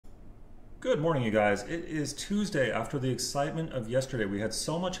Good morning, you guys. It is Tuesday after the excitement of yesterday. We had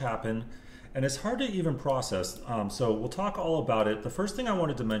so much happen, and it's hard to even process. So we'll talk all about it. The first thing I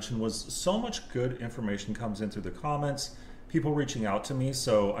wanted to mention was so much good information comes in through the comments, people reaching out to me.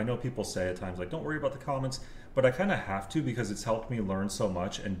 So I know people say at times, like, don't worry about the comments, but I kind of have to because it's helped me learn so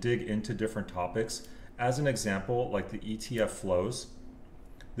much and dig into different topics. As an example, like the ETF flows.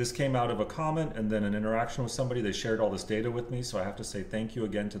 This came out of a comment and then an interaction with somebody. They shared all this data with me, so I have to say thank you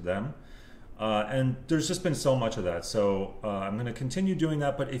again to them. And there's just been so much of that. So I'm going to continue doing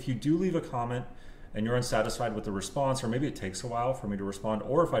that. But if you do leave a comment and you're unsatisfied with the response, or maybe it takes a while for me to respond,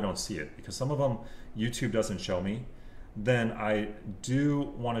 or if I don't see it, because some of them YouTube doesn't show me, then I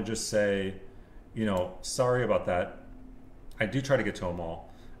do want to just say, sorry about that. I do try to get to them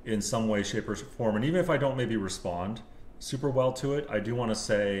all in some way, shape, or form. And even if I don't maybe respond super well to it, I do want to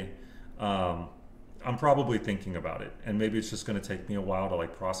say, I'm probably thinking about it, and maybe it's just going to take me a while to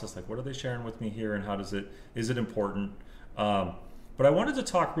process, what are they sharing with me here, and is it important? But I wanted to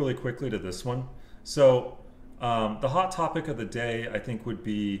talk really quickly to this one. So the hot topic of the day, I think, would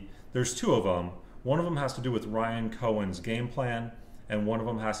be, there's two of them. One of them has to do with Ryan Cohen's game plan, and one of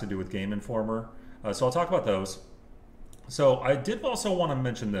them has to do with Game Informer. So I'll talk about those. So I did also want to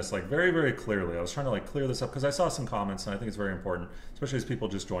mention this very, very clearly. I was trying to clear this up because I saw some comments, and I think it's very important, especially as people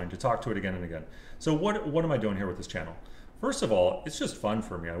just joined, to talk to it again and again. So what am I doing here with this channel? First of all, it's just fun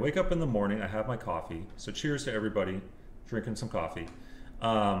for me. I wake up in the morning, I have my coffee. So cheers to everybody drinking some coffee.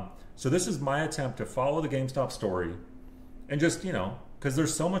 So this is my attempt to follow the GameStop story and just, because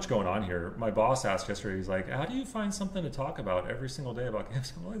there's so much going on here. My boss asked yesterday, he's like, how do you find something to talk about every single day about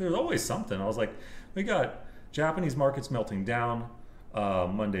GameStop? I'm like, there's always something. I was like, we got Japanese markets melting down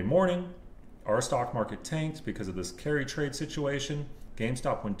Monday morning. Our stock market tanked because of this carry trade situation.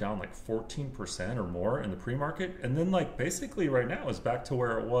 GameStop went down 14% or more in the pre-market. And then basically right now is back to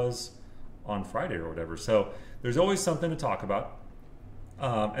where it was on Friday or whatever. So there's always something to talk about.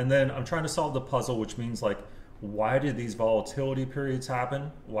 And then I'm trying to solve the puzzle, which means why did these volatility periods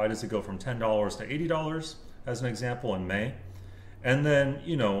happen? Why does it go from $10 to $80 as an example in May? And then,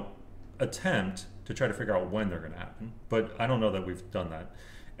 attempt to try to figure out when they're going to happen. But I don't know that we've done that.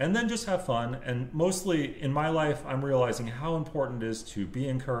 And then just have fun. And mostly in my life, I'm realizing how important it is to be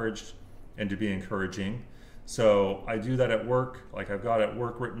encouraged and to be encouraging. So I do that at work. I've got at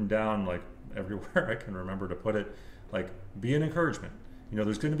work written down everywhere I can remember to put it, be an encouragement.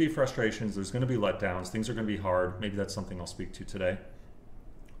 There's going to be frustrations. There's going to be letdowns. Things are going to be hard. Maybe that's something I'll speak to today.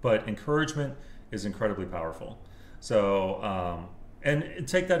 But encouragement is incredibly powerful. So, and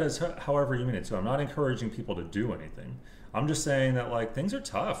take that as however you mean it. So I'm not encouraging people to do anything. I'm just saying that things are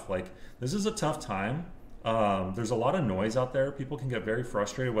tough. This is a tough time. There's a lot of noise out there. People can get very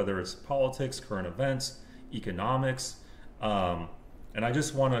frustrated, whether it's politics, current events, economics. And I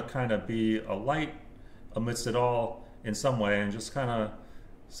just want to kind of be a light amidst it all in some way and just kind of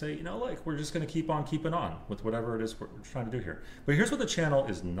say, we're just going to keep on keeping on with whatever it is we're trying to do here. But here's what the channel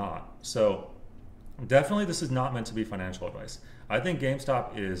is not. So definitely this is not meant to be financial advice. I think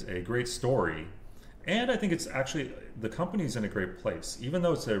GameStop is a great story, and I think it's actually, the company's in a great place. Even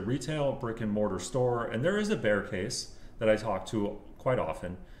though it's a retail brick and mortar store, and there is a bear case that I talk to quite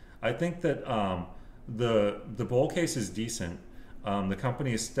often, I think that the bull case is decent. The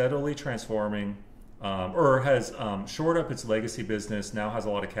company is steadily transforming, or has shored up its legacy business, now has a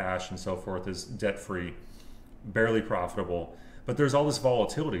lot of cash and so forth, is debt-free, barely profitable. But there's all this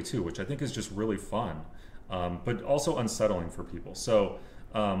volatility too, which I think is just really fun, but also unsettling for people. So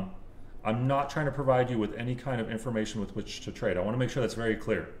I'm not trying to provide you with any kind of information with which to trade. I want to make sure that's very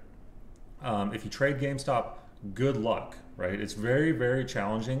clear. If you trade GameStop, good luck, right? It's very, very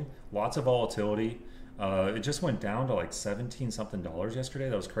challenging. Lots of volatility. It just went down to 17 something dollars yesterday.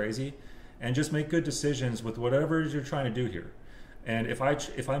 That was crazy. And just make good decisions with whatever it is you're trying to do here. And if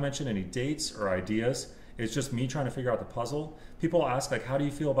I mention any dates or ideas, it's just me trying to figure out the puzzle. People ask how do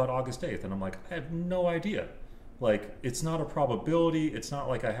you feel about August 8th? And I'm I have no idea. It's not a probability. It's not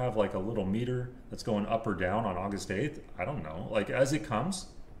I have a little meter that's going up or down on August 8th. I don't know. As it comes,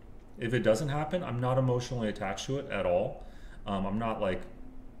 if it doesn't happen, I'm not emotionally attached to it at all. I'm not I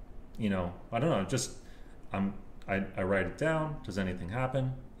don't know. Just I write it down. Does anything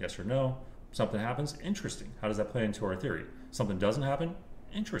happen? Yes or no? Something happens? Interesting. How does that play into our theory? Something doesn't happen?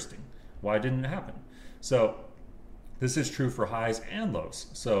 Interesting. Why didn't it happen? So this is true for highs and lows.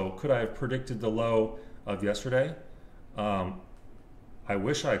 So could I have predicted the low of yesterday? I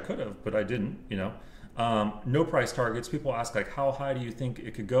wish I could have, but I didn't. No price targets. People ask how high do you think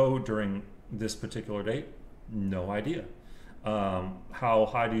it could go during this particular date? No idea. How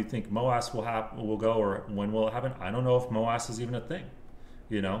high do you think MOAS will go, or when will it happen? I don't know if MOAS is even a thing.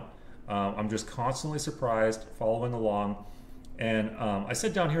 I'm just constantly surprised, following along. And I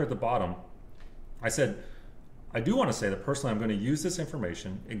said down here at the bottom, I said, I do want to say that personally I'm going to use this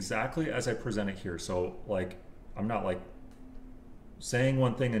information exactly as I present it here. So like, I'm not like saying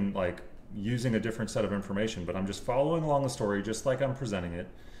one thing and like using a different set of information, but I'm just following along the story just like I'm presenting it.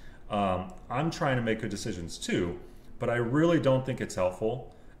 I'm trying to make good decisions too, but I really don't think it's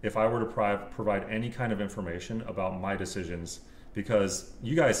helpful if I were to provide any kind of information about my decisions, because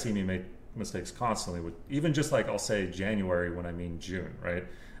you guys see me make mistakes constantly with even just like I'll say January when I mean June, right?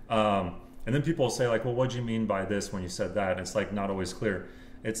 And then people will say like, well, what do you mean by this when you said that? And it's like not always clear.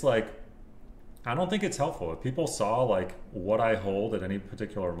 It's like, I don't think it's helpful. If people saw like what I hold at any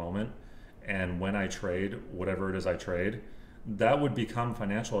particular moment and when I trade, whatever it is I trade, that would become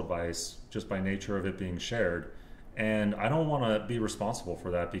financial advice just by nature of it being shared. And I don't want to be responsible for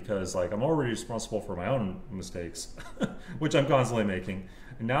that, because like I'm already responsible for my own mistakes, which I'm constantly making.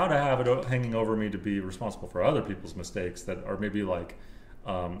 And now to have it hanging over me to be responsible for other people's mistakes that are maybe like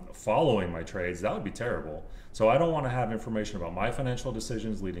following my trades, that would be terrible. So I don't want to have information about my financial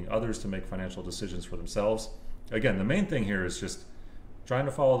decisions leading others to make financial decisions for themselves. Again, the main thing here is just trying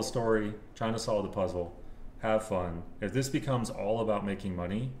to follow the story, trying to solve the puzzle, have fun. If this becomes all about making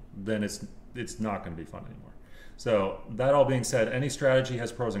money, then it's not going to be fun anymore. So that all being said, any strategy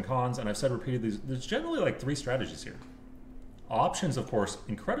has pros and cons, and I've said repeatedly, there's generally like 3 strategies here. Options, of course,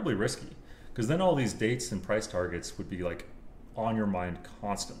 incredibly risky, because then all these dates and price targets would be like on your mind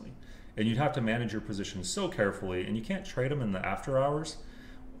constantly, and you'd have to manage your position so carefully, and you can't trade them in the after hours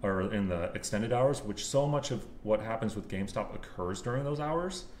or in the extended hours, which so much of what happens with GameStop occurs during those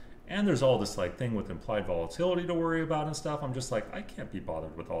hours. And there's all this like thing with implied volatility to worry about and stuff. I'm just like, I can't be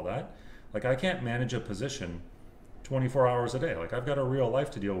bothered with all that. Like I can't manage a position 24 hours a day. Like I've got a real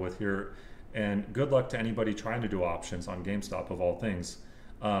life to deal with here, and good luck to anybody trying to do options on GameStop of all things.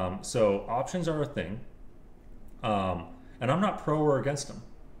 So options are a thing. And I'm not pro or against them.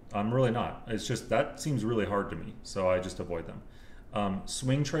 I'm really not. It's just that seems really hard to me, so I just avoid them.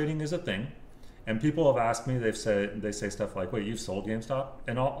 Swing trading is a thing, and people have asked me. They say stuff like, "Wait, you've sold GameStop?"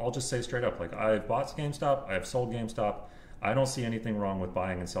 And I'll just say straight up, like, I've bought GameStop, I've sold GameStop. I don't see anything wrong with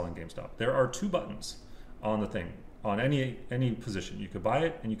buying and selling GameStop. There are 2 buttons on the thing, on any position. You could buy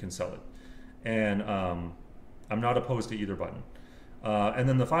it and you can sell it, and I'm not opposed to either button. And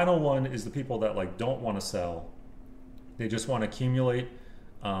then the final one is the people that like don't want to sell. They just want to accumulate,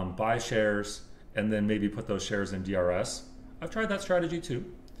 buy shares, and then maybe put those shares in DRS. I've tried that strategy too.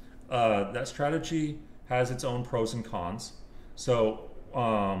 That strategy has its own pros and cons. So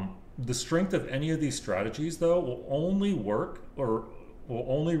the strength of any of these strategies, though, will only work or will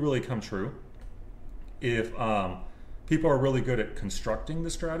only really come true if people are really good at constructing the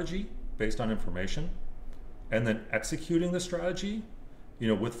strategy based on information and then executing the strategy,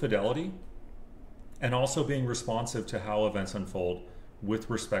 with fidelity, and also being responsive to how events unfold with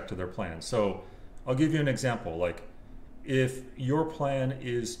respect to their plan. So I'll give you an example. Like if your plan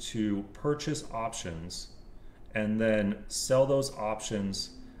is to purchase options and then sell those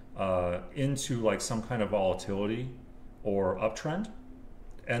options into like some kind of volatility or uptrend,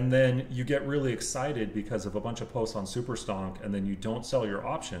 and then you get really excited because of a bunch of posts on Superstonk, and then you don't sell your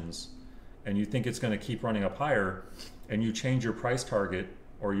options and you think it's going to keep running up higher, and you change your price target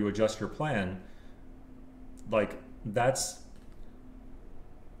or you adjust your plan, like that's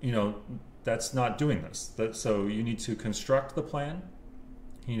not doing this. So you need to construct the plan,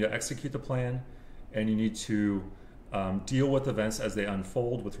 you need to execute the plan, and you need to deal with events as they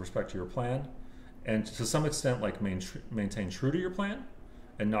unfold with respect to your plan, and to some extent like maintain true to your plan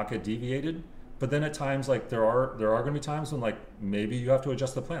and not get deviated. But then at times, like there are going to be times when like maybe you have to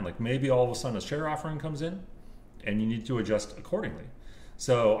adjust the plan. Like maybe all of a sudden a share offering comes in and you need to adjust accordingly.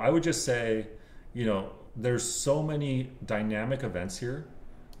 So I would just say, there's so many dynamic events here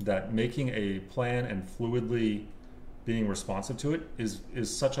that making a plan and fluidly being responsive to it is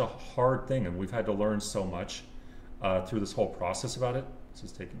such a hard thing, and we've had to learn so much through this whole process about it. This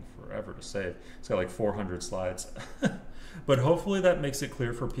is taking forever to save. It's got like 400 slides. But hopefully that makes it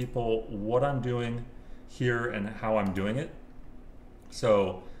clear for people what I'm doing here and how I'm doing it.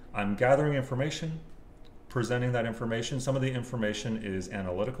 So I'm gathering information, presenting that information. Some of the information is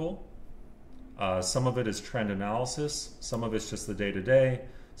analytical. Some of it is trend analysis. Some of it's just the day-to-day.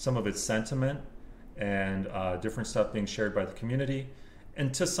 Some of it's sentiment and different stuff being shared by the community.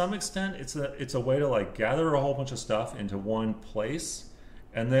 And to some extent, it's a way to like gather a whole bunch of stuff into one place,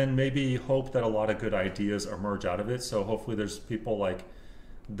 and then maybe hope that a lot of good ideas emerge out of it. So hopefully there's people like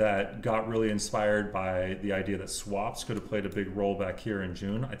that got really inspired by the idea that swaps could have played a big role back here in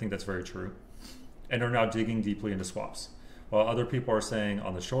June. I think that's very true. And are now digging deeply into swaps. while other people are saying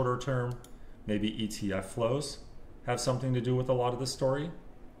on the shorter term, maybe ETF flows have something to do with a lot of this story.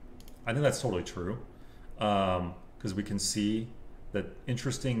 I think that's totally true, because we can see that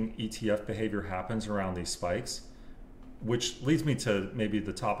interesting ETF behavior happens around these spikes, which leads me to maybe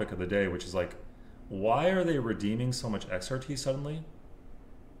the topic of the day, which is like, why are they redeeming so much XRT suddenly?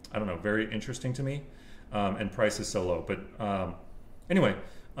 I don't know, very interesting to me, and price is so low. But anyway,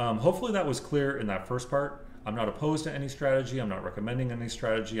 hopefully that was clear in that first part. I'm not opposed to any strategy. I'm not recommending any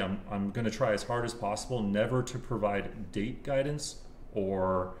strategy. I'm going to try as hard as possible never to provide date guidance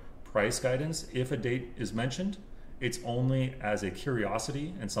or price guidance. If a date is mentioned, it's only as a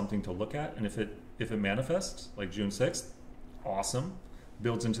curiosity and something to look at. And if it manifests, like June 6th, awesome,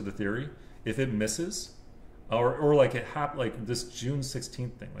 builds into the theory. If it misses, or like it happened, like this June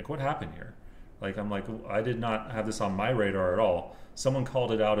 16th thing, like what happened here? Like I'm like, I did not have this on my radar at all. Someone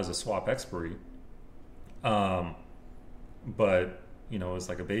called it out as a swap expiry, but you know, it's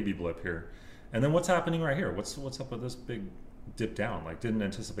like a baby blip here. And then what's happening right here? What's up with this big dip down? Like didn't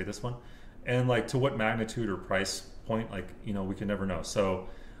anticipate this one, and like to what magnitude or price point? Like, you know, we can never know. So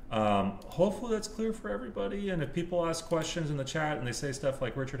hopefully that's clear for everybody. And if people ask questions in the chat and they say stuff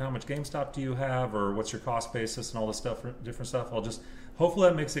like, Richard, how much GameStop do you have, or what's your cost basis and all this stuff, different stuff, I'll just hopefully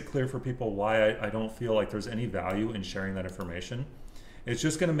that makes it clear for people why I don't feel like there's any value in sharing that information. It's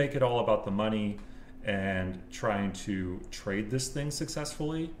just going to make it all about the money and trying to trade this thing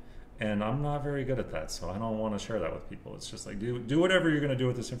successfully. And I'm not very good at that, so I don't want to share that with people. It's just like, do whatever you're going to do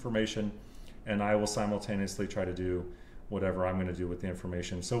with this information, and I will simultaneously try to do whatever I'm going to do with the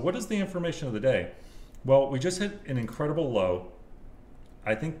information. So what is the information of the day? Well, we just hit an incredible low.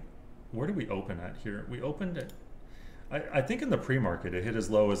 I think, where did we open at here? We opened at, I think in the pre-market, it hit as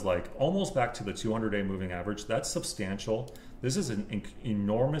low as like almost back to the 200-day moving average. That's substantial. This is an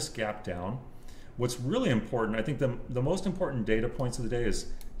enormous gap down. What's really important, I think the most important data points of the day is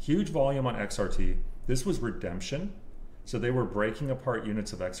huge volume on XRT. This was redemption. So they were breaking apart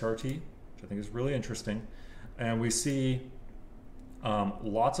units of XRT, which I think is really interesting. And we see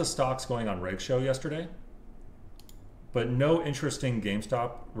lots of stocks going on Reg Show yesterday, but no interesting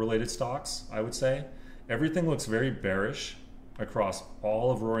GameStop related stocks, I would say. Everything looks very bearish across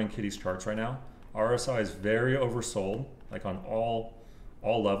all of Roaring Kitty's charts right now. RSI is very oversold, like on all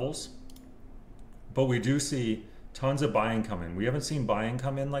levels. But we do see tons of buying come in. We haven't seen buying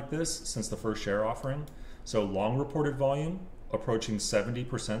come in like this since the first share offering. So long reported volume approaching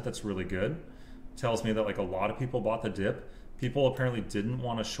 70%, that's really good. Tells me that like a lot of people bought the dip. People apparently didn't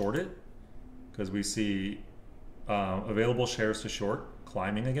want to short it because we see available shares to short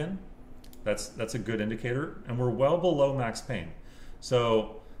climbing again. That's a good indicator, and we're well below max pain.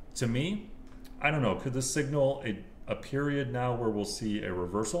 So to me, I don't know, could this signal a period now where we'll see a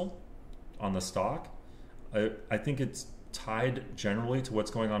reversal on the stock? I think it's tied generally to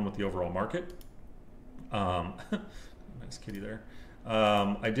what's going on with the overall market. Nice kitty there.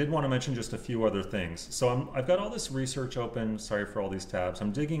 I did want to mention just a few other things. So I've got all this research open. Sorry for all these tabs.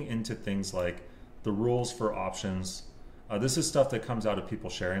 I'm digging into things like the rules for options. This is stuff that comes out of people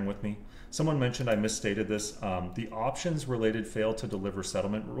sharing with me. Someone mentioned, I misstated this, the options related fail to deliver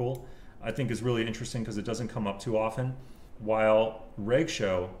settlement rule, I think is really interesting because it doesn't come up too often. While Reg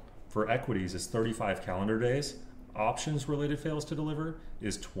Show for equities is 35 calendar days, options related fails to deliver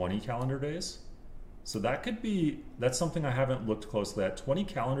is 20 calendar days. So that could be, that's something I haven't looked closely at. 20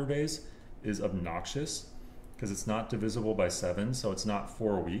 calendar days is obnoxious because it's not divisible by 7, so it's not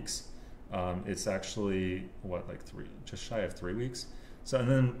 4 weeks. It's actually, what, like just shy of 3 weeks. So, and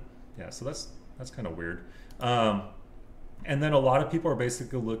then, yeah, so that's kind of weird. And then a lot of people are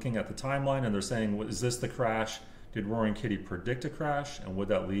basically looking at the timeline and they're saying, well, is this the crash? Did Roaring Kitty predict a crash? And would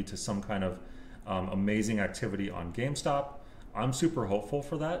that lead to some kind of amazing activity on GameStop? I'm super hopeful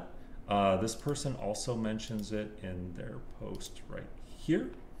for that. This person also mentions it in their post right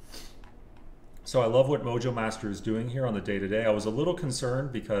here. So I love what Mojo Master is doing here on the day-to-day. I was a little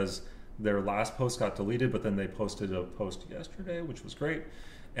concerned because their last post got deleted, but then they posted a post yesterday, which was great.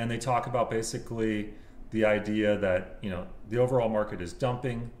 And they talk about basically the idea that, you know, the overall market is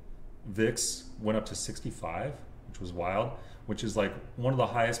dumping. VIX went up to 65, which was wild, which is like one of the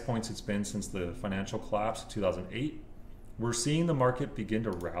highest points it's been since the financial collapse of 2008. We're seeing the market begin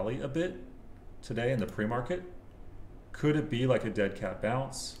to rally a bit today in the pre-market. Could it be like a dead cat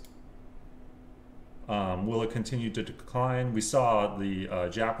bounce? Will it continue to decline? We saw the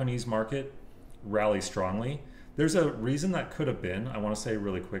Japanese market rally strongly. There's a reason that could have been, I want to say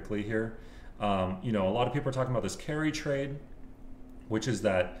really quickly here. You know, a lot of people are talking about this carry trade, which is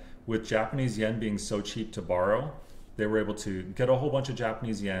that with Japanese yen being so cheap to borrow, they were able to get a whole bunch of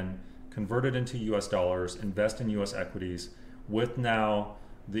Japanese yen, convert it into US dollars, invest in US equities. With now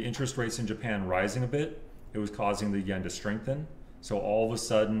the interest rates in Japan rising a bit, it was causing the yen to strengthen. So all of a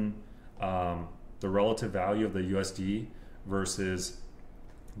sudden, the relative value of the USD versus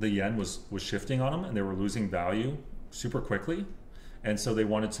the yen was shifting on them, and they were losing value super quickly. And so they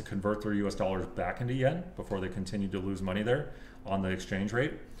wanted to convert their US dollars back into yen before they continued to lose money there on the exchange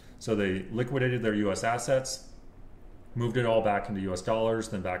rate. So they liquidated their US assets, moved it all back into US dollars,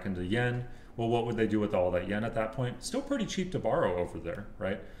 then back into yen. Well, what would they do with all that yen at that point? Still pretty cheap to borrow over there,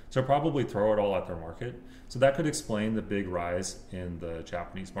 right? So probably throw it all at their market. So that could explain the big rise in the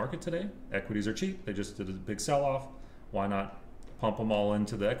Japanese market today. Equities are cheap. They just did a big sell-off. Why not pump them all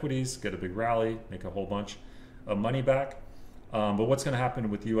into the equities, get a big rally, make a whole bunch of money back? But what's going to happen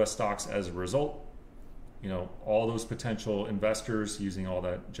with US stocks as a result? You know, all those potential investors using all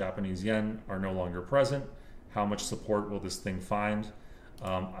that Japanese yen are no longer present. How much support will this thing find?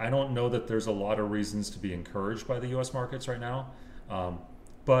 I don't know that there's a lot of reasons to be encouraged by the US markets right now.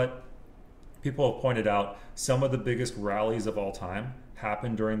 But people have pointed out some of the biggest rallies of all time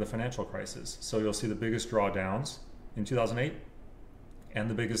happened during the financial crisis. So you'll see the biggest drawdowns in 2008 and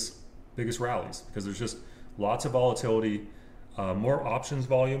the biggest rallies, because there's just lots of volatility, more options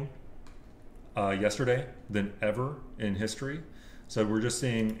volume yesterday than ever in history. So we're just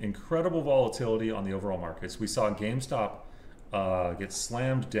seeing incredible volatility on the overall markets. We saw GameStop get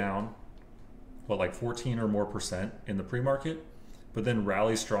slammed down, like 14 or more % in the pre-market, but then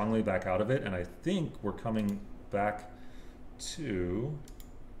rally strongly back out of it. And I think we're coming back to,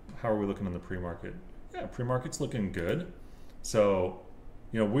 how are we looking in the pre-market? Yeah, pre-market's looking good. So,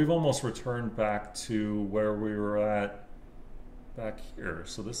 you know, we've almost returned back to where we were at back here.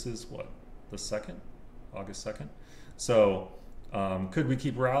 So this is what, the 2nd, August 2nd. So could we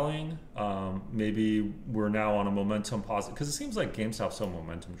keep rallying? Maybe we're now on a momentum positive, because it seems like GameStop's so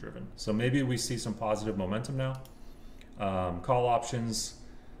momentum driven. So maybe we see some positive momentum now. Call options,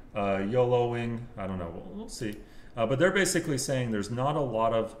 YOLOing, I don't know, we'll see. But they're basically saying there's not a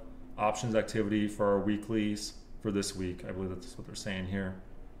lot of options activity for our weeklies for this week. I believe that's what they're saying here.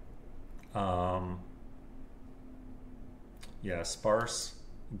 Yeah, sparse,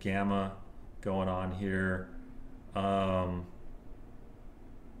 gamma going on here. It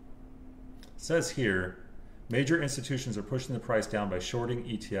says here, major institutions are pushing the price down by shorting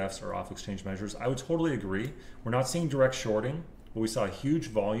ETFs or off-exchange measures. I would totally agree. We're not seeing direct shorting, but we saw a huge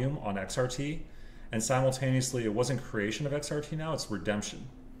volume on XRT, and simultaneously it wasn't creation of XRT now, it's redemption.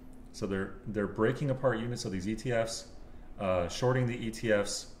 So they're breaking apart units of these ETFs, shorting the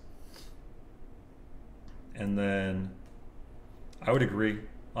ETFs, and then I would agree,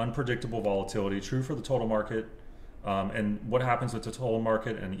 unpredictable volatility, true for the total market. And what happens with the total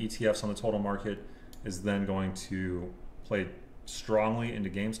market and ETFs on the total market is then going to play strongly into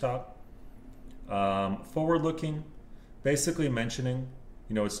GameStop. Forward looking, basically mentioning,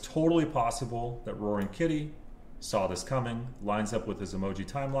 you know, it's totally possible that Roaring Kitty saw this coming, lines up with his emoji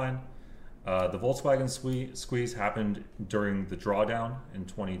timeline. The Volkswagen squeeze happened during the drawdown in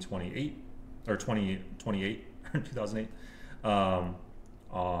 2028, or 2008, 2008, on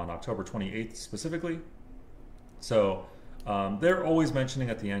October 28th specifically. So they're always mentioning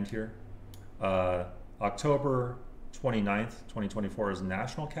at the end here, October 29th, 2024 is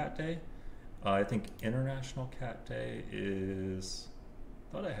National Cat Day. I think International Cat Day is,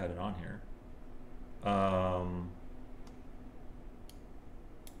 I thought I had it on here.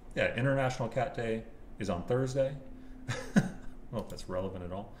 Yeah, International Cat Day is on Thursday. I don't know if that's relevant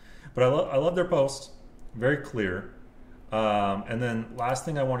at all, but I love their post, very clear. And then last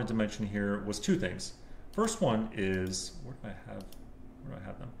thing I wanted to mention here was two things. First one is, where do I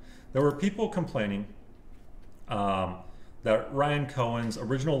have them? There were people complaining that Ryan Cohen's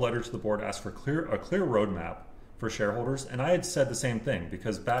original letter to the board asked for a clear roadmap for shareholders, and I had said the same thing,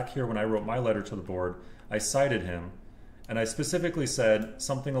 because back here when I wrote my letter to the board, I cited him, and I specifically said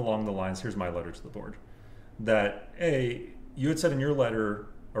something along the lines, here's my letter to the board, that you had said in your letter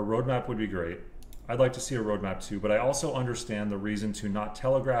a roadmap would be great. I'd like to see a roadmap too, but I also understand the reason to not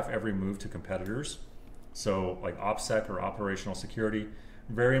telegraph every move to competitors. So like OPSEC or operational security,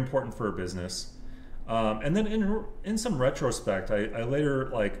 very important for a business. And then in some retrospect, I later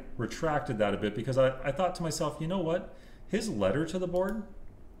like retracted that a bit, because I thought to myself, you know what? His letter to the board,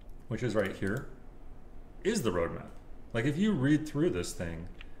 which is right here, is the roadmap. Like if you read through this thing,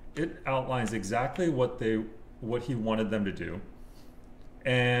 it outlines exactly what he wanted them to do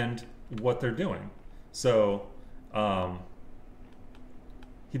and what they're doing. So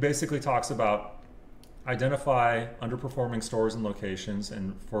he basically talks about identify underperforming stores and locations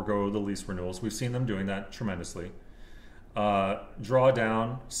and forego the lease renewals. We've seen them doing that tremendously. draw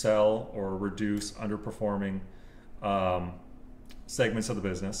down, sell, or reduce underperforming segments of the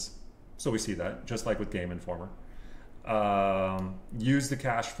business. So we see that, just like with Game Informer. Use the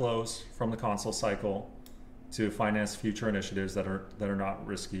cash flows from the console cycle to finance future initiatives that are not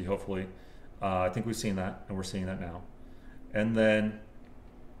risky, hopefully. I think we've seen that, and we're seeing that now. And then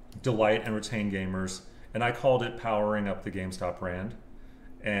delight and retain gamers. And I called it powering up the GameStop brand.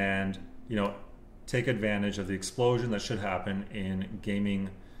 And, take advantage of the explosion that should happen in gaming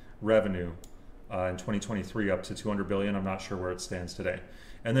revenue in 2023 up to 200 billion. I'm not sure where it stands today.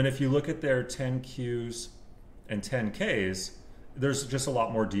 And then if you look at their 10Qs and 10Ks, there's just a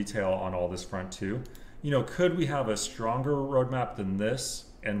lot more detail on all this front too. Could we have a stronger roadmap than this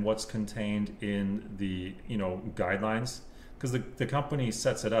and what's contained in the, guidelines? Because the company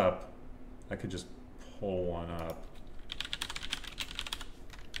sets it up. I could just pull one up.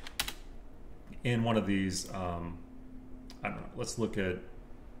 In one of these, I don't know, let's look at,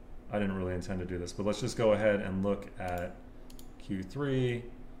 I didn't really intend to do this, but let's just go ahead and look at Q3,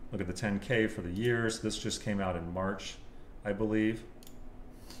 look at the 10K for the years. This just came out in March, I believe.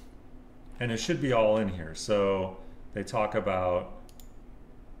 And it should be all in here. So they talk about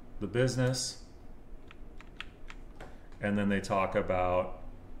the business, and then they talk about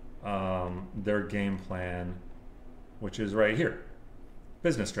their game plan, which is right here,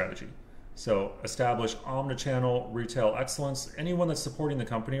 business strategy. So establish omnichannel retail excellence. Anyone that's supporting the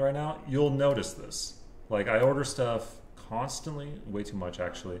company right now, you'll notice this. Like, I order stuff constantly, way too much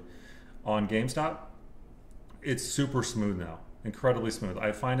actually, on GameStop. It's super smooth now, incredibly smooth.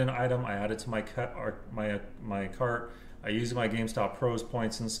 I find an item, I add it to my cart. I use my GameStop Pros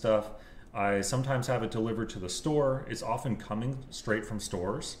points and stuff. I sometimes have it delivered to the store. It's often coming straight from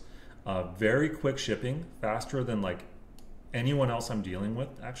stores. Very quick shipping, faster than like anyone else I'm dealing with,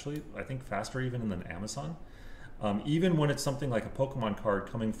 actually. I think faster even than Amazon. Even when it's something like a Pokemon card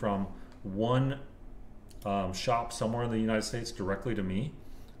coming from one shop somewhere in the United States directly to me,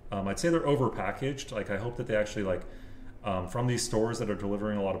 I'd say they're overpackaged. Like, I hope that they actually from these stores that are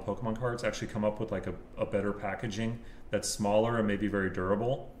delivering a lot of Pokemon cards actually come up with like a better packaging that's smaller and maybe very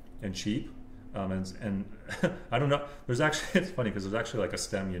durable and cheap. And I don't know, there's actually, it's funny because there's actually like a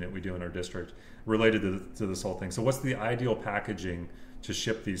STEM unit we do in our district related to this whole thing. So what's the ideal packaging to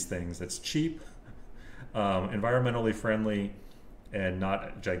ship these things that's cheap, environmentally friendly, and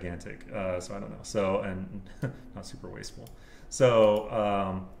not gigantic? So I don't know. So, and not super wasteful.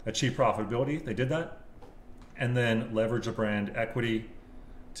 So achieve profitability, they did that. And then leverage a brand equity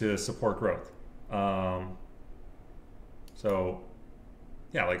to support growth. So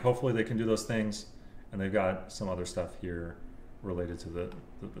yeah, like hopefully they can do those things, and they've got some other stuff here related to the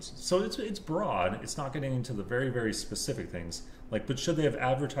business. So it's broad. It's not getting into the very, very specific things. Like, but should they have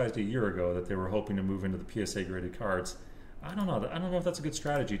advertised a year ago that they were hoping to move into the PSA graded cards? I don't know. I don't know if that's a good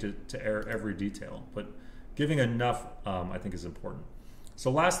strategy to air every detail, but giving enough, I think, is important.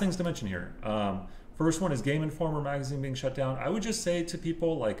 So last things to mention here. First one is Game Informer magazine being shut down. I would just say to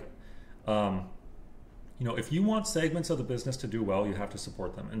people like, if you want segments of the business to do well, you have to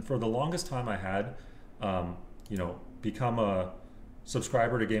support them. And for the longest time I had, become a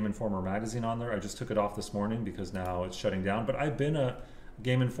subscriber to Game Informer magazine on there. I just took it off this morning because now it's shutting down. But I've been a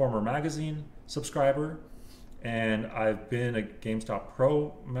Game Informer magazine subscriber, and I've been a GameStop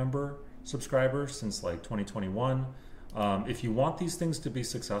Pro member subscriber since like 2021. If you want these things to be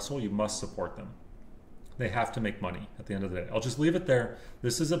successful, you must support them. They have to make money at the end of the day. I'll just leave it there.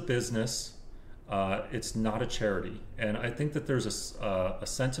 This is a business. It's not a charity. And I think that there's a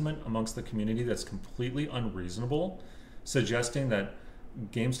sentiment amongst the community that's completely unreasonable, suggesting that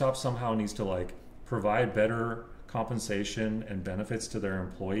GameStop somehow needs to like provide better compensation and benefits to their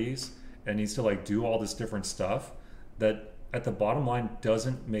employees and needs to like do all this different stuff that at the bottom line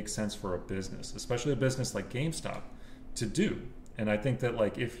doesn't make sense for a business, especially a business like GameStop, to do. And I think that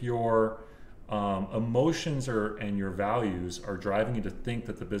like if your emotions and your values are driving you to think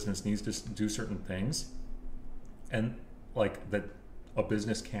that the business needs to do certain things and like that a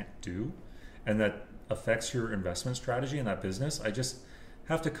business can't do, and that affects your investment strategy in that business, I just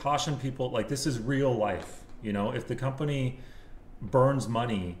have to caution people, like, this is real life. If the company burns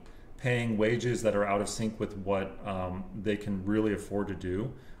money paying wages that are out of sync with what they can really afford to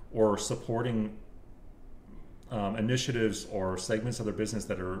do, or supporting initiatives or segments of their business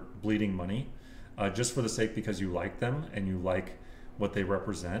that are bleeding money, just for the sake because you like them and you like what they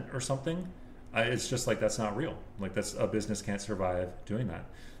represent or something, it's just like, that's not real. Like, that's a business can't survive doing that.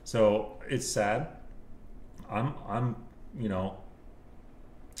 So it's sad. I'm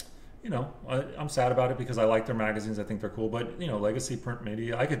sad about it because I like their magazines. I think they're cool, but legacy print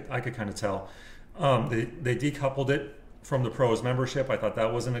media, I could kind of tell. They decoupled it from the pros membership. I thought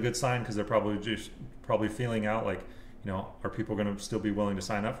that wasn't a good sign because they're probably feeling out like, are people going to still be willing to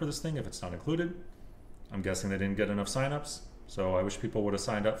sign up for this thing if it's not included? I'm guessing they didn't get enough signups, so I wish people would have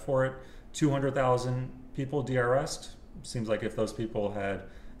signed up for it. 200,000 people DRS'd. Seems like if those people had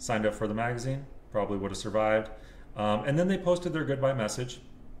signed up for the magazine, probably would have survived. And then they posted their goodbye message,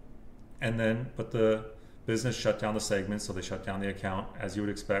 but the business shut down the segment, so they shut down the account, as you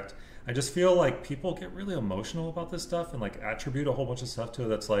would expect. I just feel like people get really emotional about this stuff and like attribute a whole bunch of stuff to it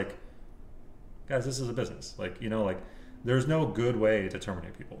that's like, guys, this is a business. Like, there's no good way to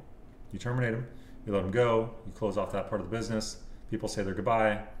terminate people. You terminate them, you let them go, you close off that part of the business, people say their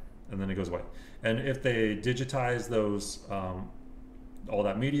goodbye, and then it goes away. And if they digitize those, all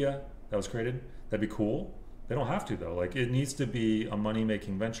that media that was created, that'd be cool. They don't have to though. Like, it needs to be a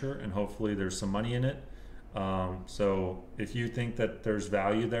money-making venture, and hopefully there's some money in it. So if you think that there's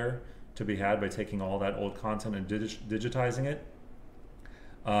value there to be had by taking all that old content and digitizing it,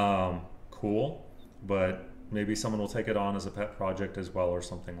 cool. But maybe someone will take it on as a pet project as well or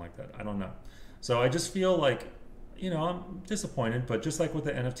something like that. I don't know. So I just feel like, I'm disappointed, but just like with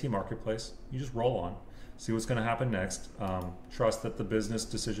the NFT marketplace, you just roll on, see what's going to happen next. Trust that the business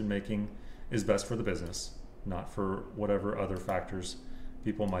decision making is best for the business, not for whatever other factors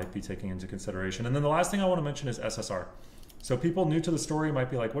people might be taking into consideration. And then the last thing I want to mention is SSR. So people new to the story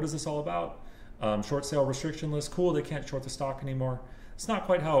might be like, what is this all about? Short sale restriction list, cool, they can't short the stock anymore. It's not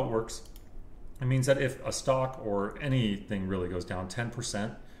quite how it works. It means that if a stock or anything really goes down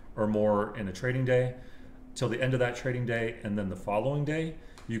 10% or more in a trading day, till the end of that trading day and then the following day,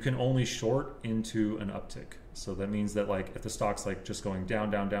 you can only short into an uptick. So that means that like if the stock's like just going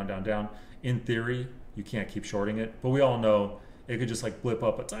down, down, down, down, down, in theory, you can't keep shorting it. But we all know it could just like blip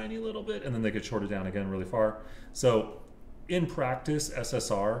up a tiny little bit and then they could short it down again really far. So in practice,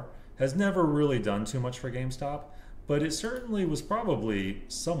 SSR has never really done too much for GameStop, but it certainly was probably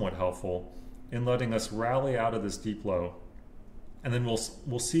somewhat helpful in letting us rally out of this deep low. And then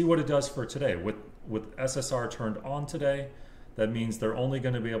we'll see what it does for today. With SSR turned on today, that means they're only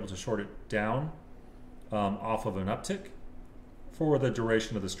going to be able to short it down off of an uptick for the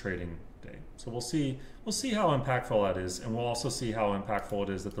duration of this trading day. So we'll see how impactful that is, and we'll also see how impactful it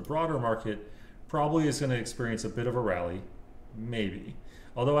is that the broader market probably is going to experience a bit of a rally, maybe.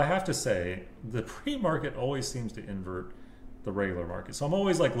 Although I have to say, the pre-market always seems to invert the regular market. So I'm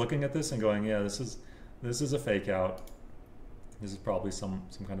always like looking at this and going, yeah, this is a fake out. This is probably some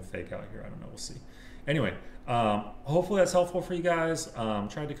kind of fake out here. I don't know. We'll see. Anyway, hopefully that's helpful for you guys.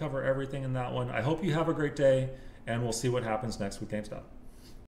 Tried to cover everything in that one. I hope you have a great day, and we'll see what happens next with GameStop.